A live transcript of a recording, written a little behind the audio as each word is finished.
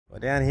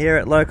Down here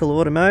at Local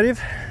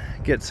Automotive,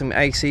 get some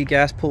AC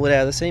gas, pull it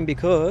out of the scene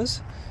because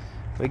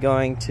we're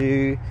going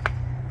to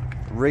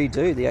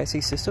redo the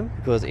AC system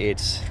because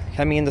it's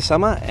coming into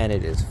summer and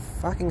it is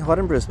fucking hot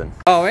in Brisbane.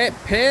 Oh, it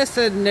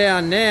pissing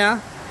down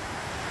now.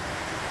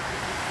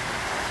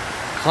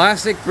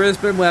 Classic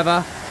Brisbane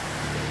weather.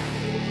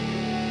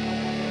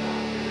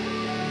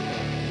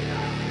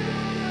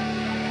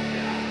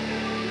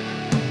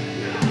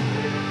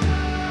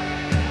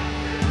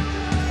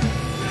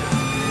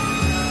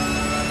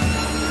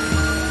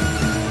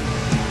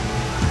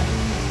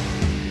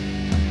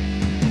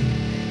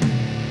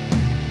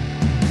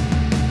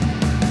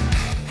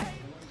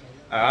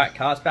 Alright,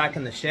 car's back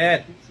in the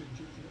shed.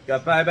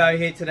 Got Bobo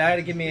here today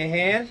to give me a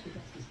hand.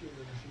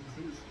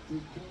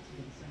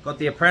 Got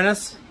the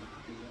apprentice.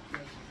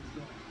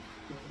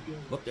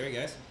 Look, there he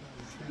goes.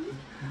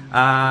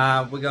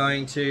 We're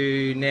going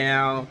to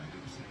now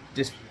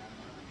just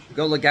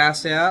got all the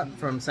gas out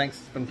from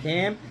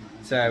Cam.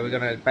 So we're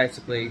going to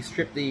basically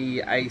strip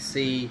the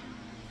AC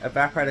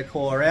evaporator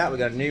core out. We've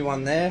got a new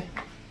one there.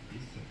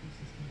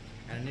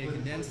 And a new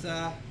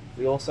condenser.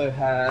 We also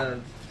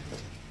have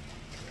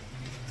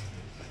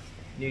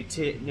new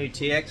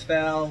TX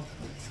valve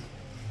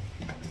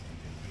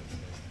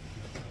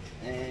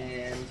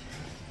and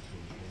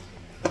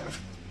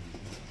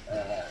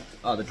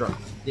the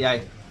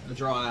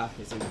dryer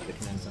is in the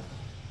condenser.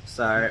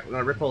 So we're going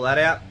to rip all that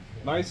out.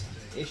 Most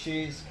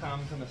issues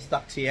come from a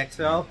stuck TX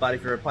valve, but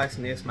if you're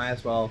replacing this, may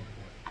as well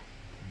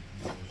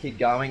keep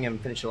going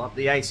and finish it up.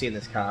 The AC in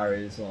this car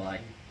is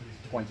like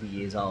 20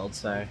 years old,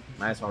 so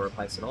may as well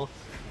replace it all.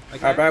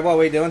 Okay. Alright bro, what are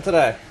we doing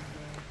today?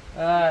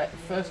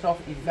 First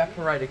off,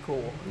 evaporator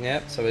core.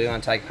 Yep, so we're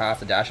going to take half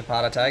the dash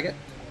apart, I take it?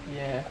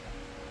 Yeah.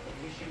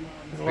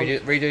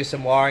 Redo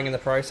some wiring in the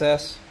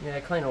process.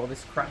 Yeah, clean all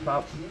this crap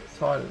up,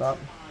 tidy it up.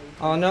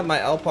 Oh, not my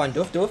Alpine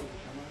doof.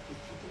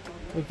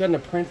 We've got an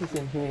apprentice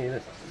in here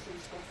that...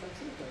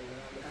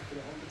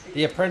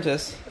 The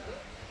apprentice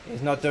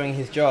is not doing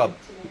his job.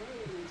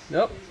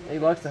 Nope, he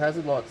likes the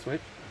hazard light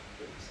switch.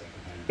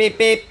 Beep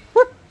beep.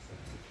 Whoop.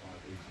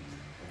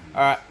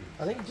 Alright.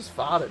 I think he just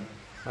farted.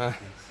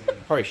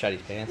 Probably shut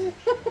his pants.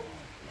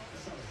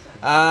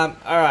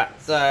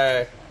 Alright,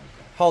 so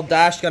whole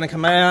dash gonna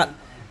come out.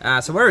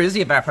 So where is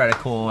the evaporator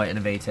core in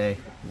a VT?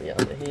 Yeah,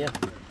 under here.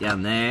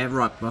 Down there,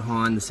 right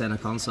behind the center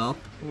console.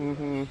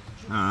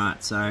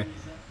 Alright, so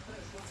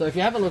if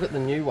you have a look at the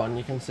new one,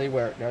 you can see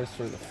where it goes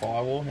through the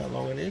firewall, how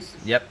long it is.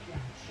 Yep.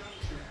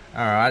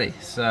 Alrighty,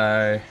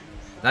 so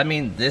that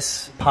means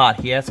this part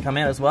here has to come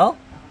out as well?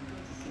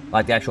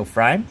 Like the actual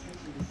frame?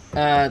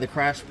 The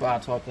crash bar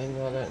type thing, I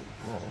don't know.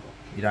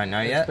 You don't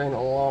know yet? It's been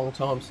a long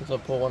time since I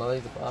pulled one of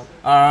these apart.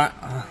 Alright,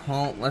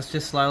 well, let's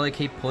just slowly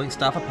keep pulling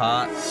stuff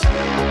apart.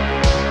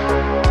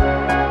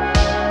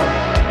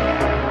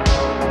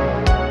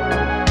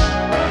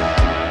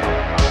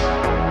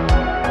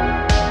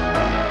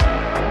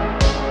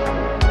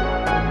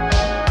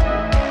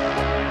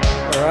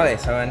 Alrighty,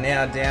 so we're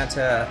now down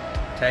to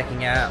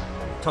taking out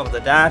top of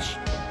the dash.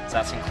 So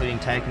that's including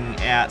taking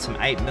out some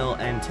 8mm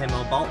and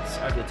 10mm bolts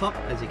over the top,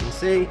 as you can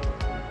see.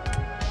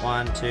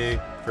 1, 2,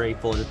 3,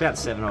 4, there's about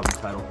 7 of them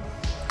total.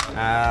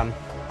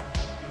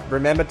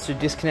 Remember to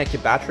disconnect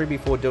your battery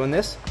before doing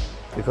this,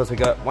 because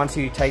once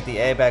you take the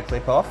airbag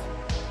clip off,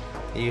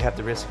 you have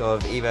the risk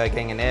of either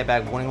getting an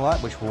airbag warning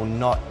light, which will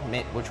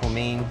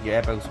mean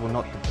your airbags will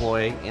not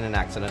deploy in an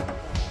accident.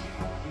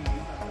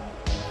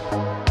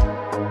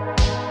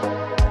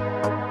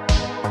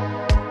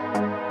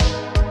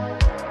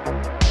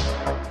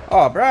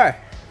 Oh, bro.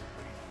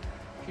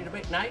 She's a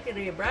bit naked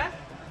here, bro.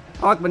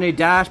 I like my new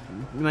dash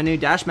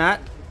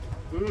mat.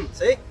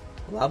 See?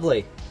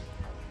 Lovely.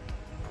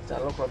 Does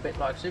that look a bit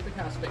like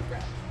supercar spec, bro?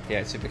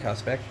 Yeah, supercar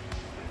spec.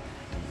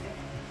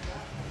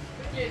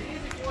 Yeah, it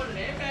is if you want an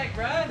airbag,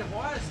 bro. The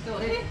wire's still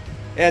here.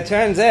 Yeah, it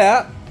turns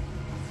out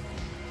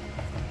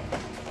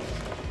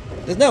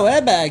there's no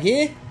airbag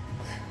here.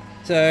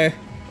 So,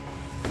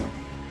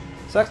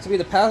 sucks to be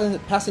the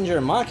passenger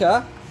in my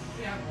car.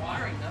 Yeah,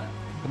 wiring though.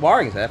 The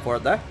wiring's there for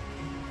it though.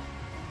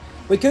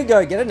 We could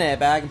go get an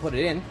airbag and put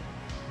it in.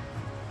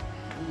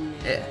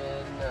 Yeah,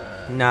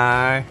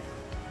 no.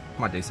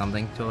 Might do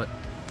something to it.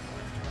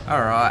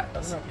 Alright. I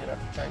don't know if you'd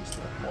have to change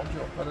the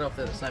module. I don't know if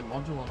they're the same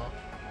module or not.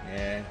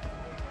 Yeah.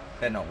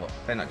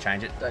 Better not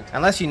change it.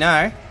 Unless you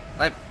know,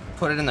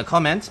 put it in the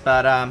comments,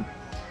 but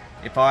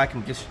if I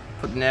can just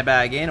put an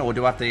airbag in, or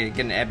do I have to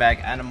get an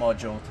airbag and a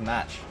module to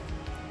match?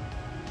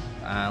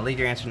 Leave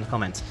your answer in the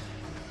comments.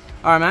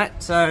 Alright mate,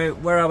 so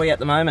where are we at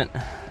the moment?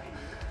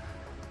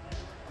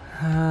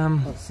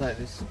 Let's say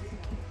this.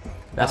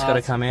 That's got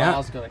to come out.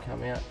 Bar's got to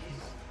come out.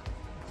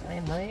 It's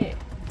in there.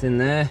 It's in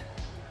there.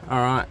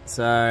 Alright,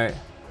 so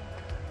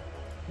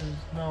there's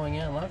no way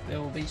out left. There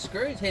will be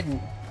screws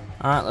hidden.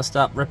 Alright, let's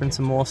start ripping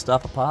some more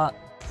stuff apart.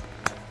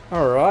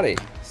 Alrighty,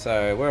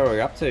 so where are we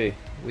up to?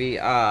 We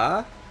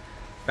are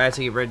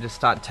basically ready to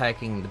start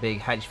taking the big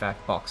HVAC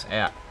box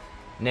out.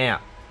 Now,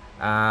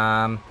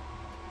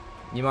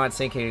 you might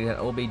think it can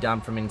all be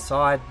done from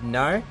inside.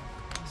 No.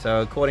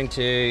 So according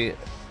to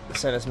the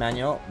service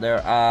manual,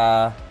 there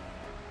are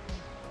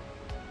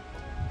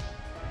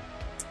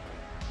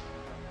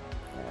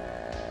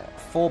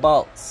 4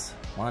 bolts.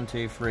 1,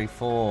 2, 3,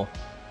 4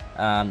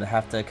 that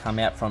have to come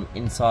out from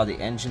inside the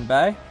engine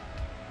bay,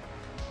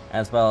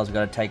 as well as we've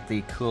got to take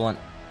the coolant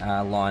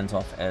lines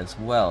off as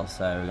well.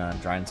 So we're going to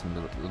drain some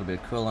little bit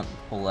of coolant and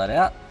pull that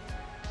out.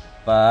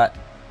 But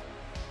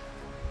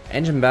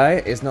engine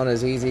bay is not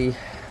as easy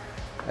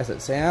as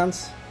it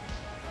sounds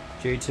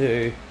due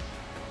to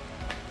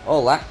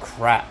all that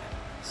crap.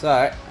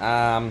 So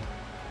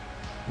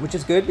which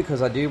is good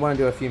because I do want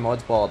to do a few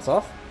mods while it's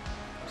off.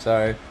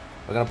 So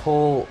we're going to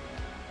pull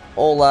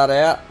all that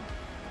out.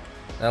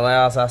 It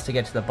allows us to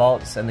get to the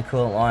bolts and the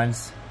coolant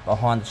lines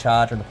behind the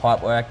charger and the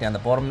pipe work down the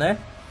bottom there.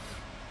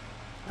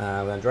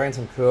 We're going to drain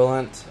some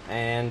coolant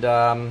and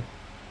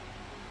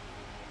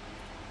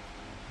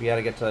be able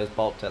to get to those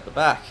bolts out the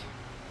back.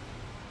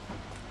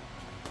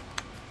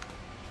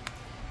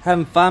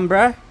 Having fun,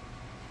 bro?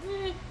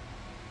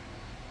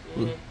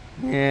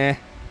 Yeah.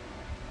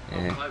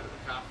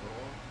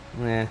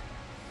 Yeah.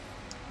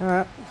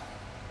 Alright.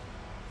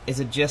 Is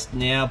it just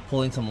now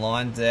pulling some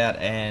lines out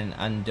and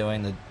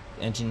undoing the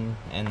engine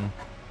and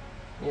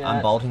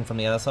unbolting from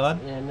the other side?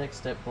 Yeah, next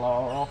step,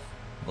 blower off.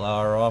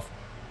 Blower off.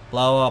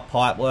 Blower,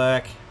 pipe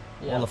work,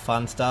 all the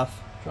fun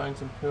stuff. Drain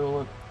some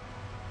coolant.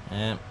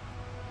 Yeah.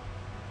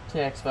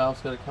 TX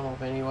valve's got to come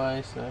off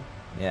anyway, so...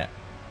 Yeah.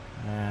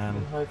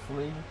 And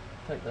hopefully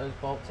take those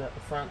bolts out the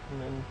front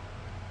and then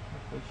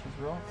hopefully she's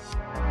right.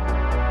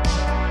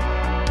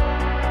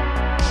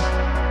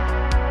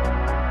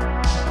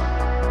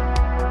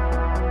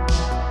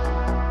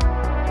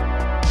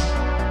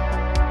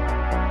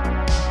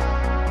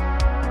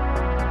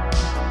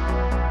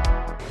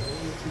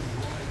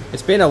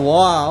 It's been a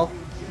while.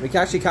 We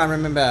actually can't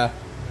remember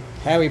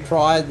how we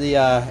pried the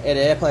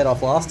air plate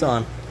off last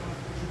time.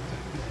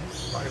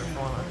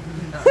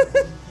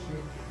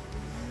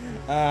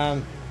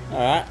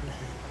 Alright.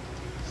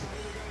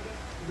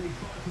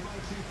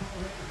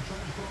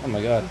 Oh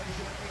my god.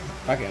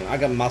 I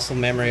got muscle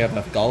memory of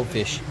a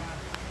goldfish.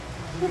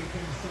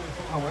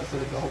 I went for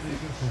the goldfish.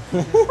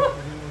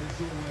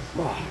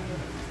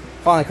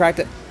 Finally cracked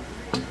it.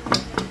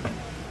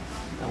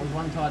 That was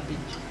one tight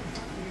bitch.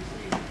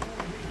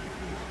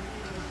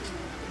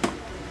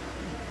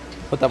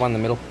 Put that one in the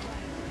middle.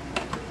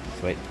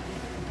 Sweet.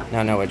 Now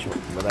I know where they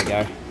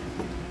go.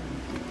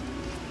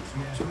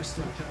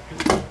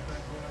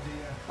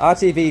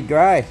 RTV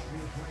grey.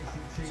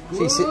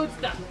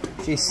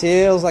 She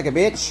seals like a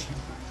bitch.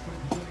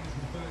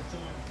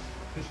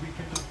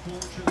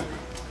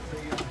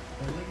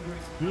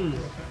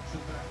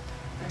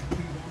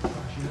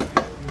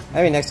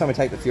 Maybe next time we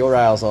take the fuel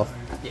rails off.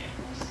 Yeah.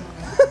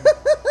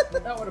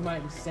 That would have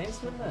made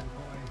sense, wouldn't it?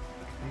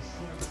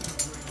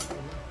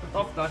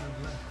 Off though.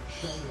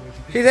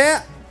 She's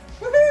out!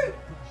 Woohoo!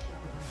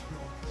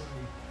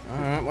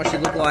 Alright, what's she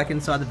look like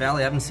inside the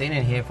valley? I haven't seen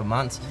her here for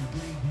months.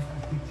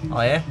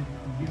 Oh yeah?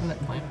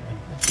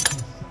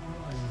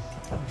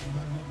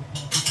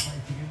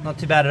 Not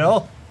too bad at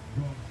all.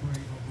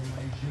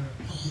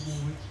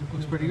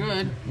 Looks pretty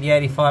good. The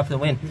 85 for the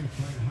win.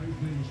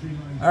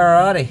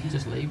 Alrighty.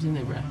 Just leaves in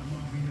there, bro.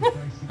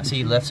 I see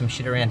you left some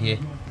shit around here.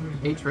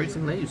 Eats roots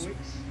and leaves.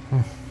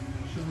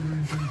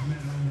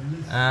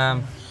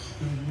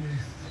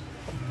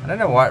 I don't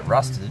know why it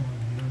rusted.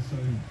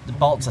 The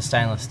bolts are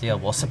stainless steel.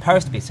 Well,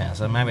 supposed to be stainless,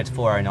 so maybe it's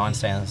 409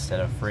 stainless instead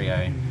of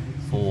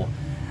 304.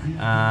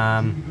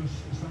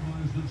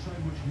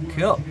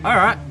 Cool.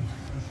 Alright.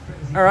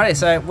 Alrighty,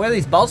 so where are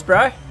these bolts,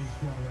 bro?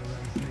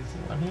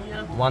 One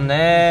here. One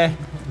there.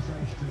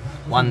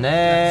 One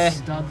there.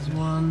 Studs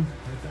one.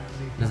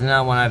 There's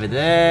another one over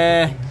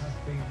there.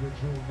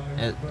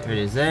 There it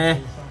is there.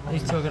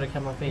 These two are going to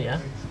come up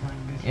here.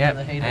 Yep,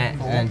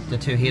 and the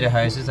 2 heater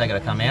hoses, they got to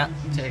come out.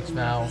 TX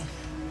valve.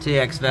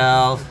 TX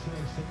valve.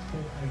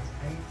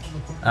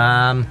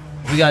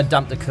 We got to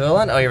dump the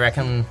coolant, or you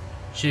reckon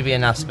should be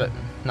enough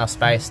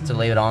space to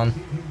leave it on?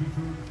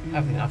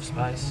 Have enough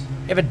space.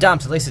 If it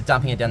dumps, at least it's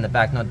dumping it down the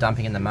back, not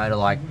dumping in the motor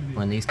like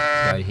when these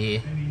go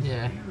here.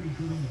 Yeah.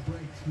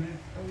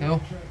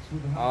 Cool.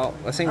 Oh,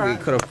 I think we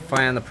could have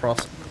found the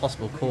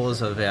possible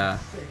cause of the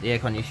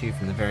aircon issue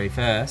from the very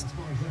first.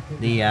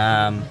 The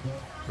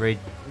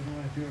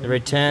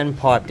return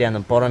pipe down the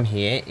bottom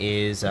here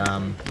is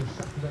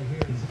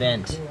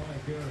bent.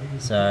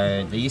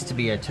 So there used to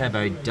be a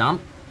turbo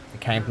dump that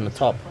came from the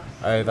top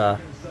over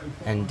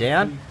and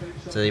down.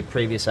 So the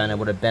previous owner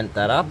would have bent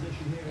that up.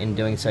 In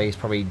doing so, he's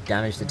probably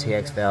damaged the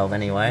TX valve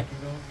anyway.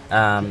 So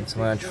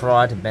we're going to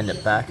try to bend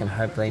it back and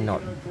hopefully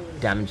not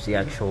damage the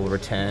actual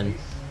return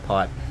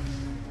pipe.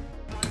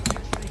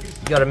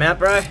 You got him out,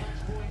 bro?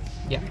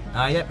 Yeah.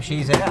 Yep,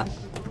 she's out.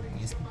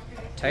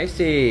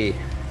 Tasty.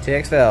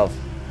 TX valve.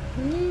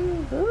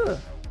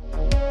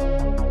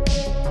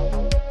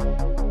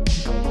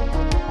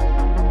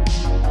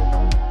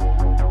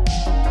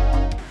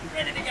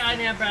 Ready to go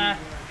now, bro.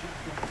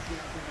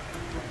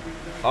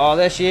 Oh,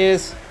 there she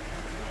is.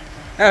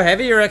 How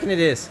heavy you reckon it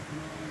is?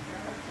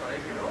 Not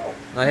heavy at all.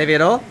 Not heavy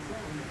at all?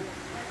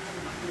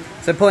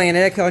 So pulling an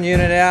aircon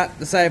unit out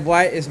to save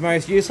weight is the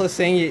most useless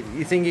thing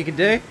you think you could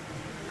do? There's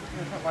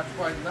not much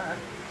weight in that.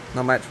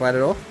 Not much weight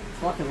at all?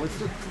 Fucking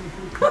lifted.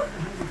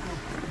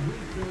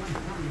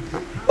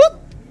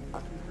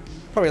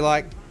 Probably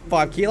like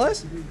 5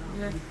 kilos?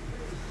 Yeah.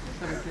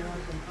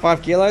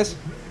 5 kilos?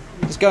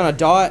 Just go on a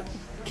diet,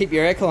 keep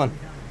your aircon.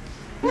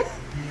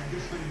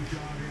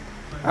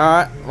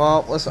 Alright,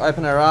 well, let's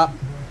open her up.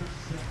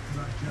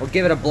 We'll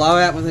give it a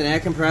blowout with an air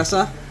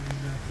compressor.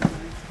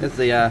 Here's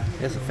the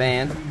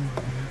fan.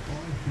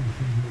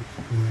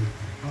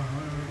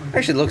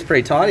 Actually, it looks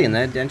pretty tidy in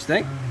there, don't you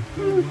think?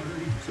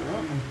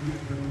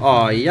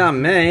 Oh,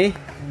 yummy.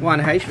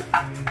 One H.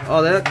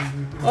 Oh, that.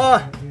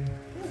 Oh!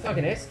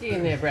 Fucking esky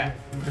in there, Brad.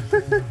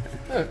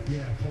 Oh,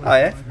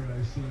 yeah?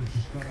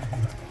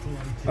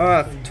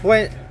 Oh,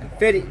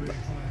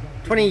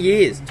 20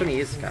 years. 20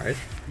 years, Courage.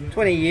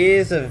 20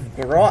 years of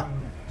grot.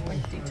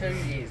 22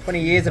 years.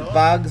 20 years of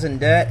bugs and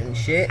dirt and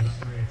shit.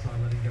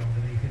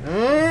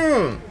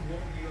 Mmm.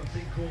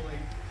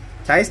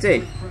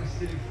 Tasty.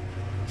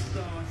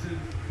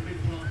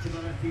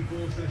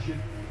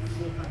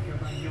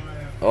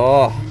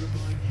 Oh.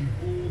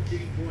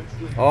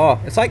 Oh,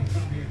 it's like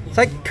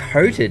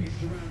coated.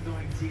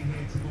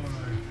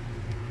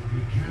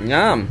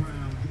 Yum.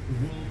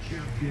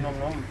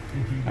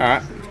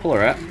 Alright, let's pull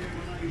her out.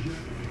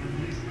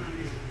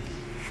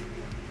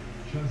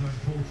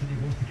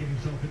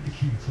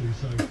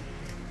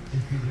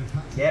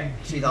 Yep,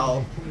 she's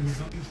old.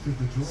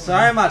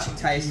 So much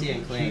tasty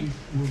and clean.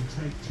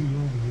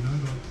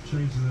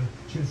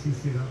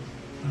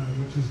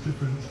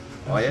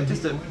 Oh yeah,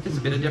 just a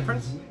bit of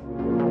difference.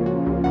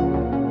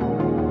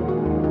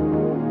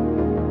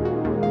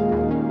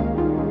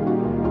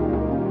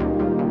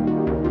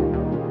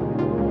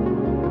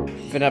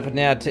 Fit up the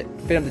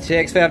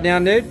TX valve now,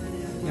 dude.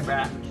 Yeah,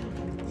 Brad.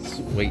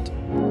 Sweet.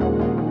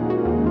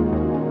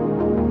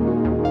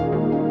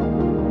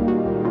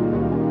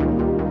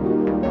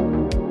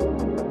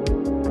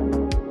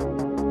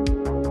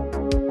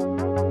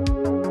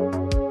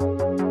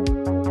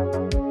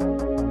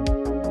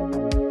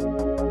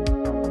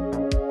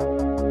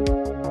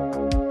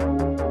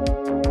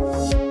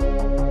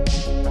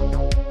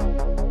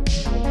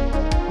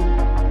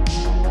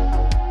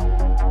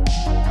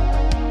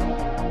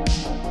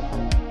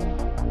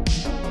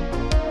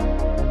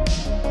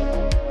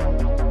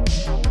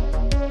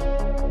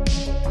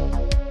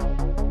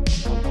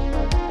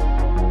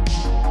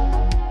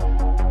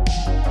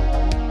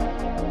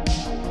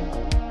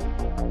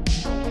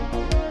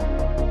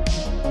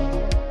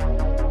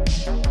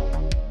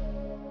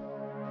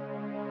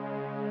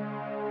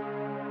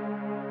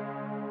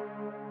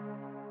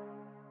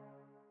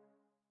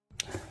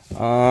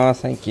 Oh,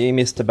 thank you,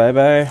 Mr.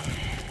 Bobo.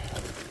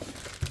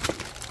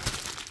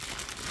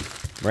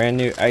 Brand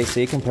new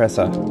AC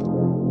compressor.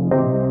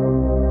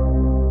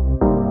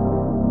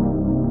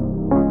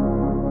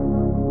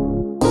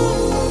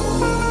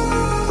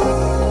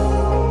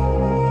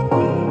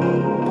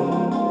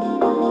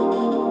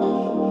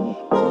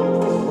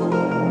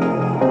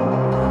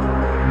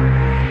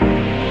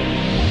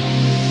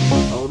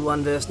 Old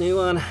one versus new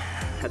one.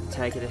 Had to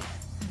take it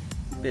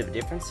a bit of a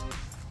difference.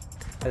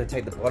 Had to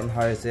take the bottom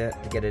hose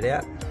out to get it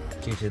out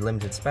due to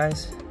limited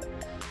space.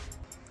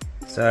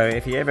 So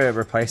if you're ever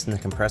replacing the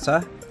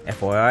compressor,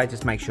 FYI,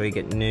 just make sure you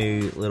get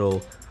new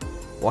little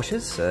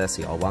washers. So that's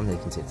the old one, you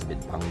can see it's a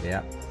bit bunged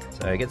out.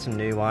 So get some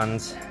new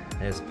ones.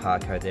 There's a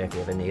part code there if you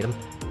ever need them.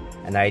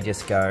 And they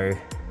just go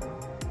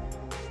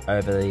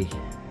over the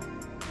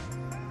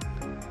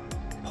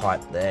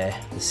pipe there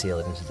to seal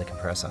it into the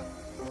compressor.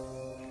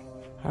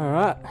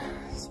 Alright,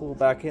 it's all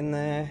back in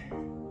there,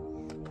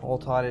 all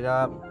tidied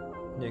up.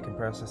 New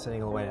compressor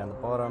sitting all the way down the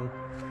bottom.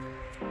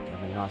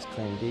 Have a nice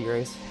clean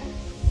degrease.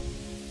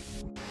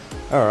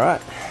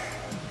 Alright,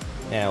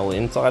 now all the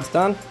inside's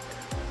done.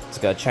 Let's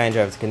go change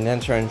over to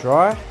condenser and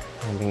dry,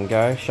 and we can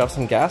go shove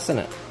some gas in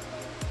it.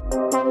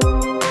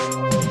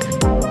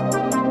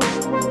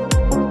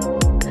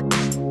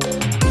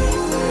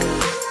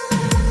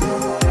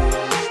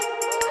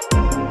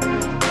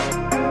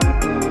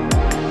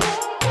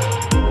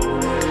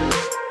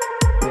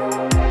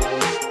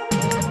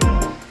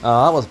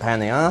 Oh, that was a pain in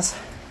the ass.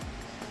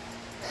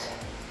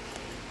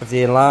 With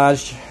the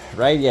enlarged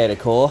radiator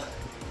core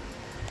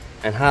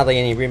and hardly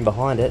any room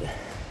behind it,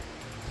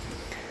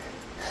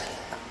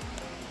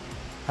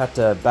 had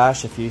to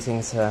bash a few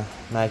things to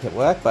make it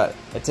work, but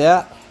it's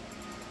out,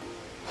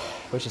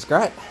 which is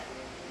great.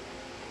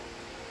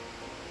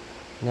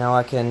 Now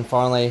I can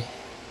finally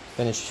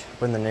finish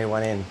putting the new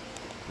one in.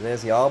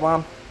 There's the old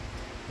one.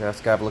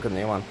 Let's go have a look at the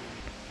new one.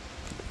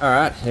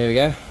 Alright, here we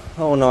go.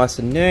 All nice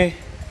and new.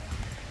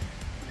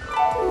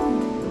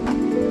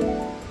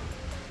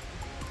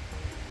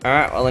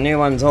 Alright, well the new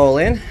one's all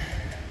in.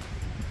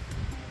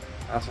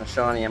 Nice and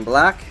shiny and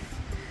black.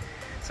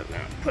 So we're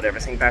going to put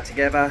everything back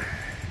together.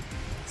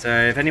 So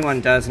if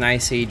anyone does an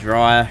AC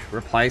dryer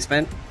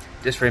replacement,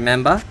 just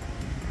remember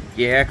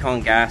your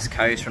aircon gas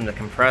goes from the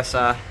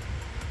compressor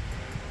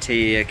to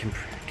your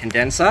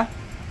condenser,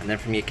 and then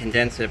from your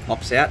condenser it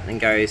pops out and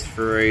goes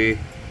through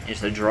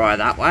into the dryer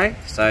that way.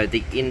 So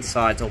the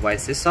inside's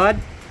always this side.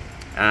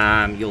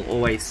 You'll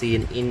always see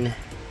an in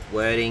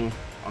wording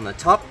on the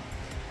top,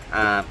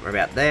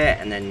 about there,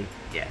 and then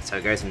yeah, so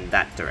it goes in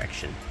that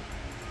direction.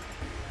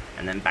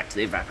 And then back to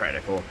the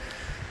evaporator core.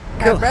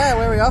 Cool. Hey Brad,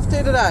 where are we off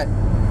to today?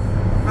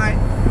 Mate,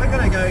 we're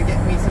gonna go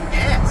get me some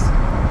gas.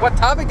 What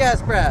type of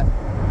gas, Brad?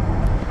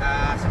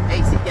 Some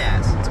AC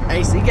gas. Some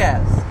AC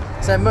gas.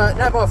 So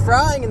no more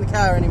frying in the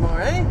car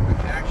anymore, eh? We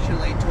can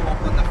actually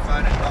talk on the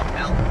phone and not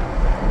melt.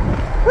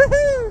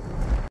 Woohoo!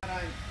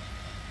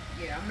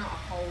 Yeah, I'm not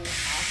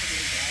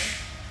wholeheartedly gay,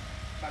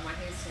 but my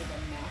hair's sort of a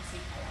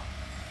mousy colour.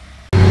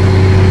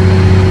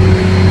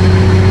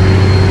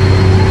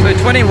 So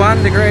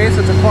 21 degrees,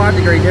 it's a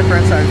 5-degree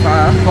difference so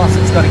far. Plus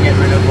it's got to get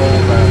rid of all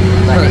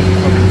the heat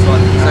from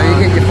inside the car. So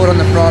you get your foot on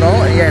the throttle,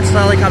 and yeah, it's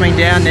slowly coming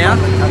down now.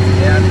 It's coming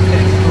down, it's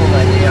getting all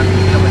that down, you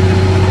feel it.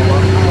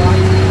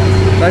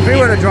 So if we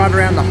were to drive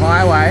around the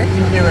highway, you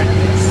can hear it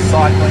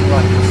cycling,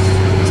 like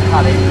it's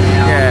cutting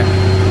now. Yeah.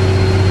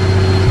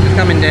 It's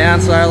coming down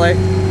slowly.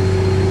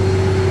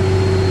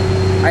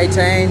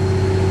 18.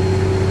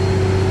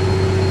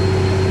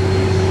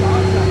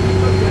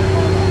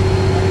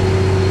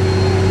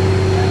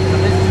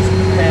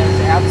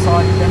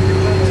 Outside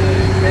temperature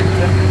to bed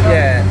temperature.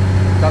 Yeah.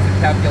 Does a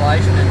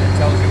calculation and it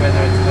tells you whether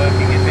it's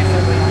working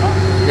efficiently or not.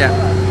 Yeah.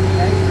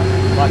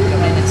 Like, I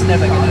mean, it's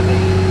never going to be,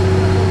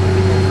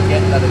 forget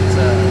that it's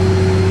a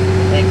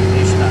air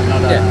conditioner,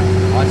 not a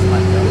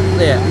isolator.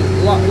 Yeah.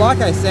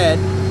 Like I said,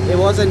 it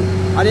wasn't,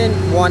 I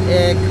didn't want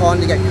aircon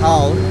to get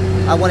cold.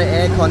 I wanted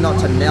aircon not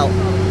to melt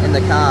in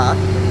the car.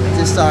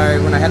 Just so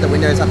when I had the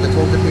windows up to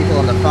talk to people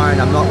on the phone,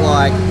 I'm not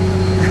like,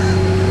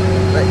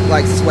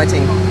 like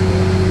sweating.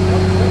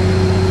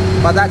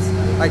 But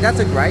that's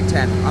a great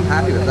temp. I'm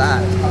happy with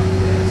that.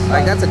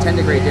 Like that's a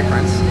 10-degree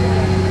difference.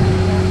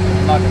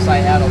 And like I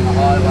say, out on the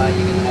highway,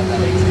 you're going to have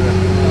that extra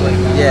cooling.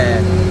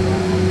 Yeah.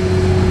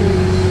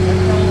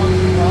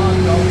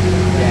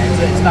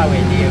 Yeah, it's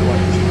nowhere near what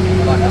it should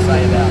be. Like I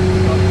say, about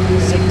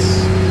 6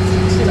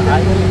 to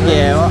 8.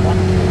 Yeah.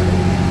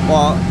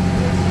 Well,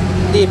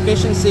 the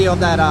efficiency of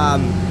that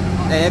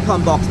the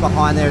aircon box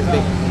behind there is a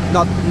bit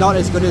not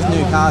as good as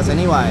new cars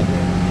anyway.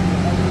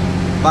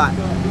 But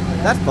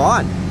that's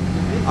fine.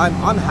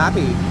 I'm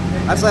happy.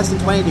 That's less than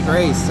 20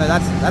 degrees, so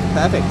that's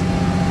perfect.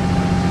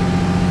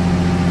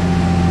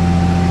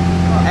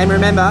 And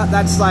remember,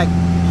 that's like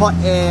hot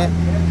air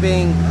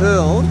being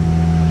cooled.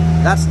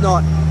 That's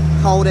not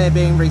cold air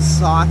being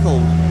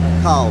recycled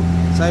cold.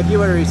 So if you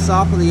were to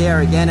recycle the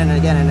air again and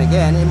again and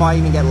again, it might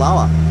even get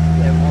lower.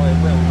 Yeah, well, it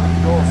will.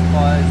 Doors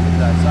closed,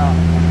 windows up.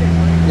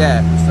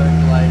 Yeah.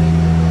 Circulating,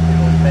 it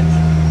will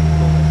eventually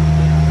cool.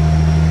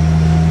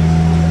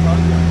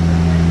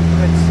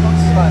 It's not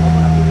slow.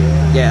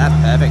 Yeah,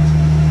 that's perfect.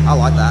 I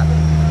like that.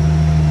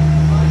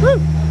 Woo!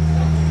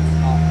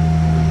 It's not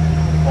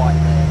quite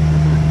there.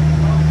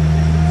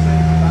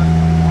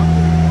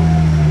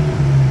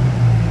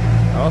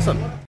 Awesome.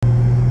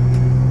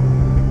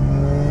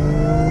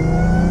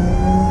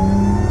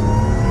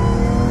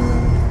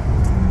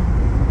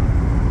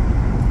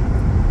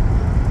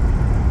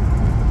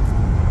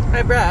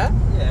 Hey Brad.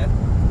 Yeah.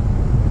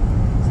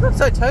 It's not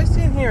so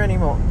toasty in here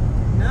anymore.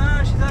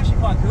 No, she's actually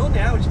quite cool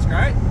now, which is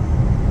great.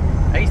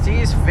 AC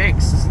is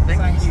fixed.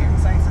 Thank you.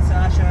 Thanks to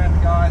Sasha and the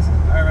guys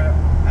over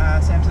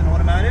at Sampson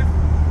Automotive,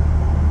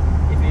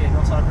 if you're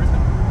north side of Brisbane.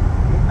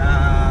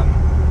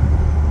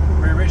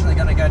 We're originally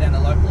going to go down to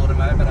local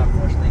automotive, but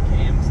unfortunately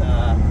Cam's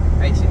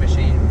AC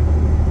machine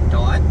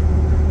died,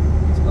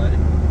 exploded.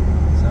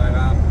 So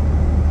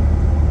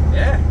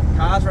yeah,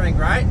 car's running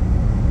great.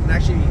 You can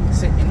actually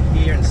sit in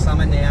here in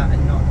summer now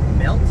and not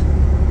melt.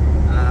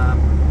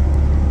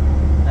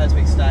 As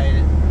we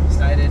stated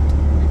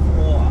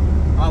before,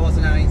 I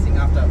wasn't having anything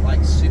after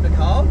like super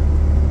cold.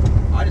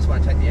 I just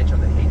want to take the edge of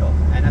the heat off,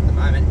 and at the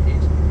moment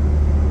it's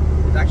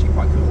actually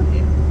quite cool in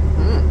here.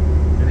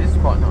 It is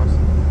quite nice.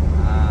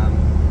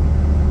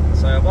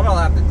 So what I'll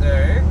have to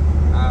do,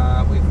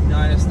 we've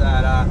noticed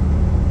that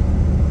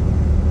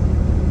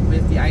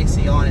with the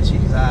AC on, it's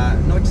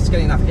not just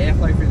getting enough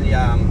airflow through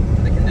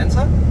the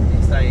condenser.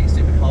 It's staying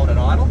super cold at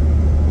idle.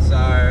 So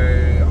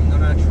I'm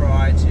going to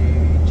try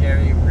to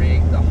jerry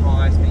rig the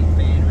high-speed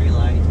fan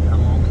relay to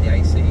come on with the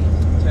AC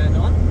turned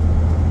on.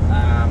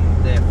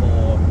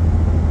 Therefore,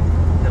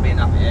 there'll be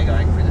enough air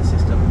going through the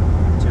system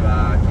to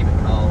keep it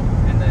cold,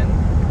 and then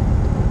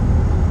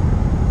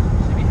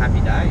should be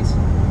happy days.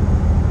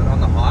 But on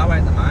the highway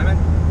at the moment,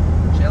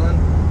 chilling,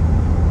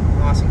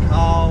 nice and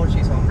cold.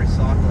 She's on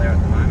recycle air at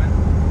the moment,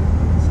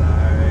 so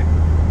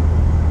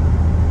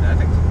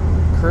perfect.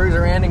 Cruise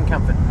around in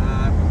comfort.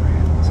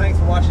 Thanks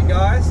for watching,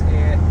 guys.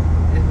 It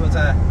was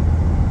a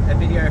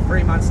video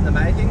 3 months in the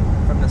making,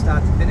 from the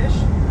start to finish.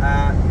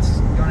 It's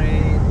going to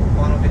be the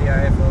final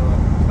video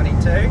for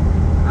 22.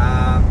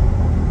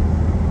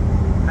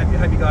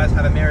 Hope you guys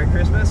have a Merry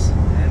Christmas,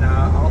 and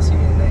I'll see you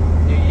in the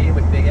new year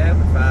with BIGEV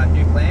with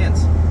new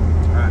plans.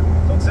 Alright,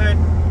 talk soon.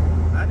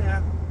 Bye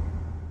now.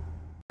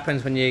 What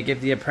happens when you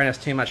give the apprentice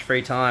too much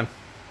free time?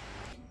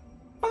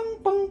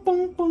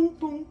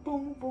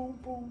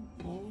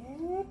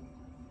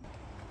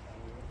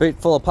 Boot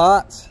full of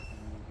parts.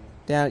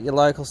 Down at your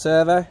local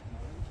servo.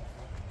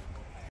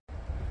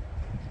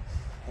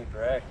 Hey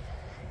bro,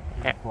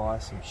 Yeah. buy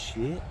some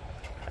shit.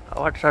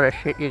 What sort of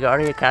shit you got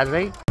here,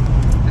 Kazzy?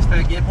 Just for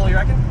a gear pull, you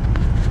reckon?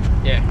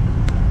 Yeah.